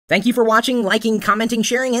Thank you for watching, liking, commenting,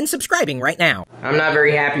 sharing, and subscribing right now. I'm not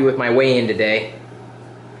very happy with my weigh-in today.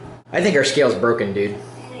 I think our scale's broken, dude.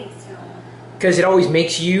 I think so. Because it always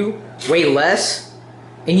makes you weigh less,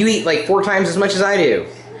 and you eat like 4 times as much as I do.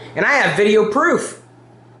 And I have video proof.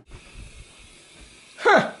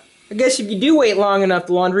 Huh. I guess if you do wait long enough,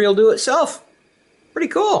 the laundry will do itself. Pretty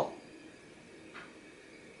cool.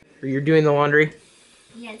 Or you're doing the laundry?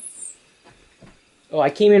 Yes. Oh, I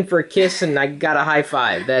came in for a kiss and I got a high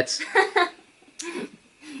five. That's...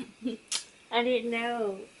 I didn't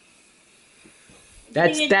know.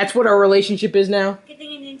 That's what our relationship is now? Good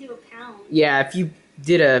thing I didn't do a pound. Yeah, if you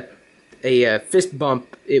did a fist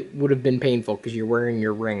bump, it would have been painful because you're wearing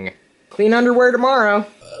your ring. Clean underwear tomorrow.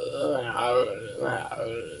 I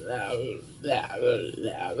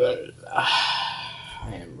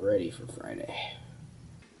am ready for Friday.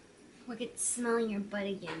 We'll get smelling your butt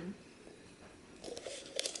again.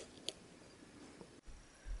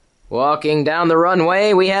 Walking down the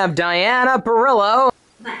runway, we have Diana Pirillo.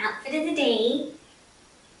 My outfit of the day.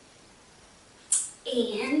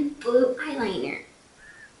 And blue eyeliner.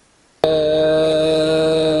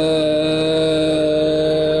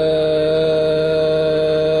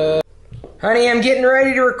 Honey, I'm getting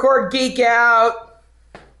ready to record Geek Out.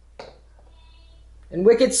 And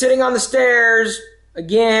Wicked's sitting on the stairs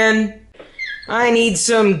again. I need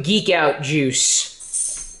some Geek Out juice.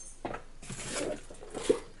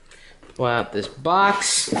 Pull out this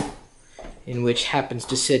box, in which happens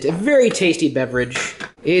to sit a very tasty beverage.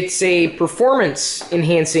 It's a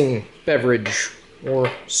performance-enhancing beverage,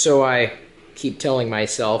 or so I keep telling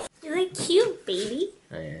myself. You look cute, baby.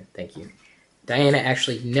 Oh, yeah, thank you. Diana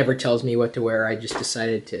actually never tells me what to wear. I just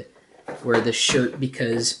decided to wear this shirt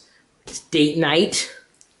because it's date night,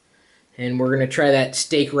 and we're gonna try that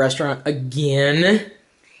steak restaurant again.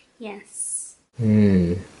 Yes.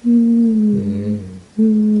 Honey,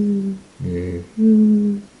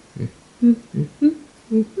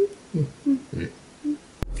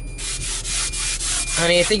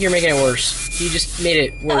 I think you're making it worse. You just made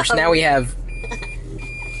it worse. Uh-oh. Now we have...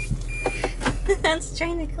 I was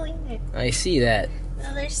trying to clean it. I see that.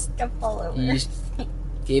 Oh, there's stuff all over. You just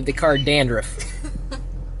gave the car dandruff.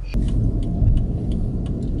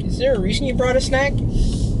 Is there a reason you brought a snack?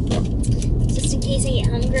 Just in case I get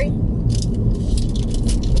hungry.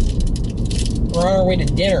 We're on our way to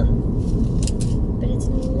dinner. But it's a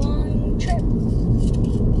long trip.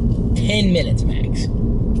 10 minutes max.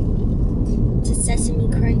 It's a Sesame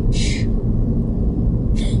Crunch.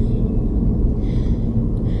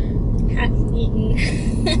 Half eaten.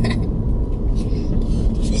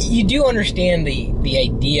 You do understand the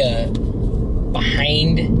idea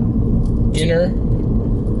behind dinner?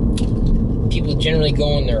 People generally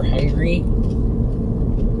go when they're hungry.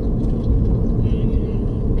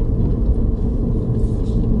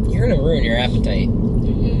 You're gonna ruin your appetite.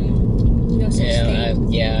 No such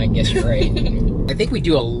thing. Yeah, I guess you're right. I think we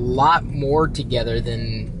do a lot more together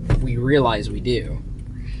than we realize we do.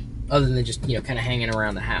 Other than just, you know, kind of hanging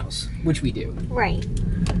around the house, which we do. Right.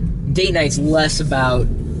 Date night's less about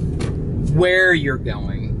where you're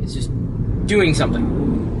going. It's just doing something.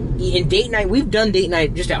 In date night, we've done date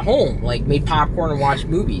night just at home, like made popcorn and watched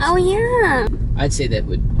movies. Oh, yeah. I'd say that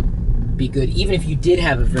would be good, even if you did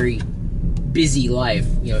have a very busy life,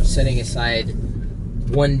 you know, setting aside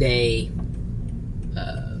one day,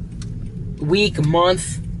 a week, a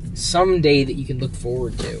month, some day that you can look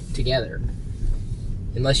forward to together.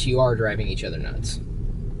 Unless you are driving each other nuts.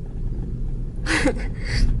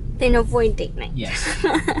 Then avoid date night. Yes.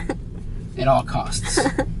 At all costs.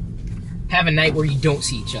 Have a night where you don't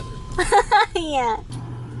see each other. Yeah.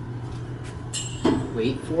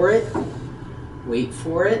 Wait for it. Wait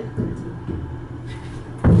for it.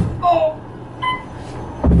 Oh!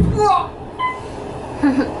 I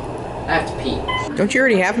have to pee. Don't you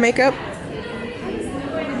already have makeup?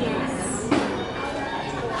 Yes.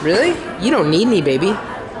 Really? You don't need any, baby.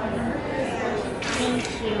 Thank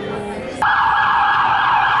you.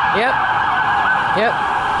 Yep. Yep.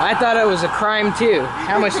 I thought it was a crime too.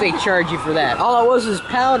 How much they charge you for that? All it was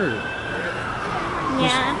powder.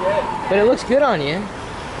 Yeah. But it looks good on you. I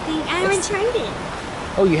haven't tried it.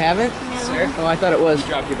 Oh, you haven't? No. Sir? Oh, I thought it was.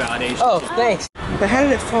 Drop your validation. Oh, thanks. But how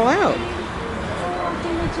did it fall out?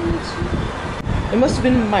 It must have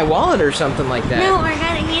been my wallet or something like that. No, our guy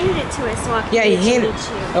handed it to us. Yeah, he handed.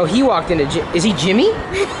 Oh, he walked into. Is he Jimmy?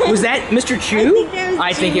 Was that Mr. Chew?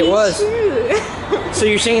 I think it was. Chew. So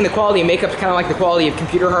you're saying the quality of makeup's kind of like the quality of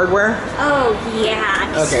computer hardware? Oh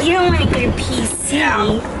yeah. Okay. You don't want to get a PC.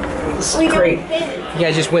 This is great. You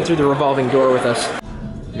guys just went through the revolving door with us.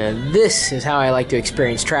 Now this is how I like to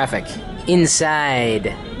experience traffic.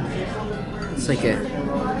 Inside. It's like a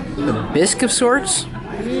A bisque of sorts?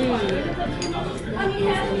 That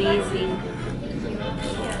is amazing.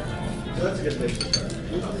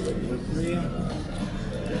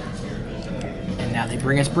 And now they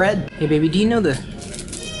bring us bread. Hey baby, do you know the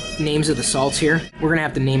names of the salts here? We're gonna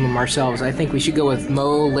have to name them ourselves. I think we should go with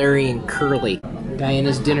Mo, Larry, and Curly.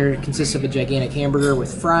 Diana's dinner consists of a gigantic hamburger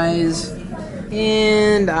with fries,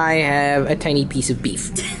 and I have a tiny piece of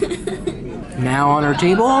beef. Now on our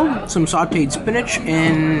table, some sauteed spinach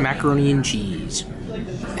and macaroni and cheese.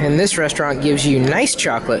 And this restaurant gives you nice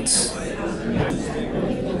chocolates.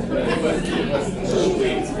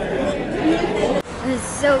 It's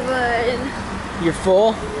so good. You're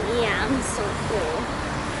full? Yeah, I'm so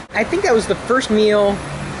full. I think that was the first meal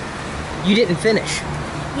you didn't finish.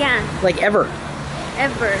 Yeah, Like ever.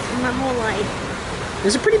 ever in my whole life. It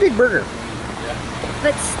was a pretty big burger.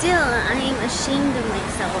 But still, I am ashamed of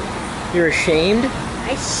myself. You're ashamed?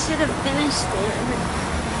 I should have finished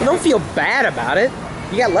it. You don't feel bad about it.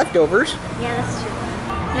 You got leftovers. Yeah, that's true.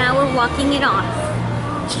 Now we're walking it off.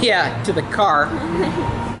 Yeah, to the car.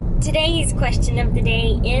 Today's question of the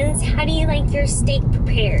day is, how do you like your steak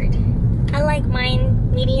prepared? I like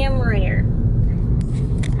mine medium rare.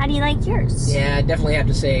 How do you like yours? Yeah, I definitely have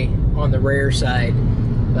to say on the rare side.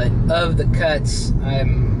 But of the cuts,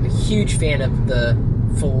 I'm a huge fan of the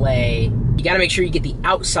filet. You gotta make sure you get the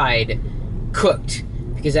outside cooked,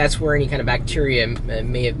 because that's where any kind of bacteria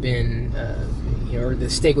may have been, or the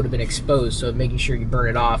steak would have been exposed, so making sure you burn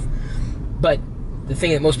it off. But the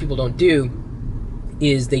thing that most people don't do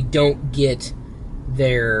is they don't get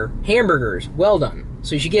their hamburgers well done.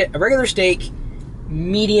 So you should get a regular steak,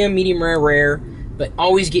 medium rare, rare, but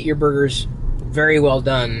always get your burgers very well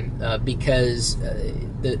done, because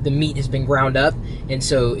the meat has been ground up, and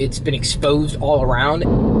so it's been exposed all around.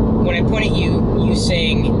 When I point at you, you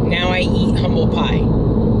sing, "Now I eat humble pie."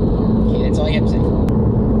 Okay, that's all you have to say.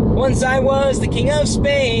 Once I was the king of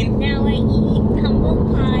Spain. Now I eat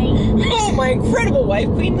humble pie. Oh, my incredible wife,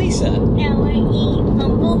 Queen Lisa. Now I eat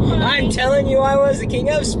humble pie. I'm telling you, I was the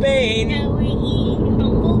king of Spain. Now I eat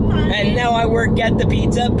humble pie. And now I work at the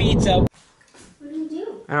pizza. What do you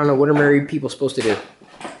do? I don't know, what are married people supposed to do?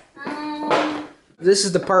 This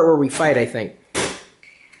is the part where we fight, I think.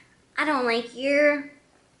 I don't like your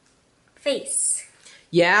face.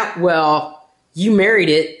 Yeah, well, you married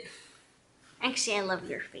it. Actually, I love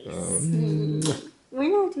your face. We're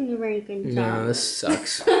not doing a very good job. No, this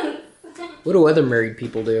sucks. What do other married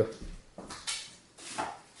people do?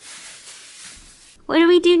 What do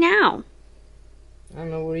we do now? I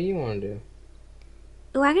don't know, what do you want to do?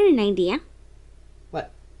 Oh, I got an idea.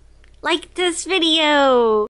 What? Like this video!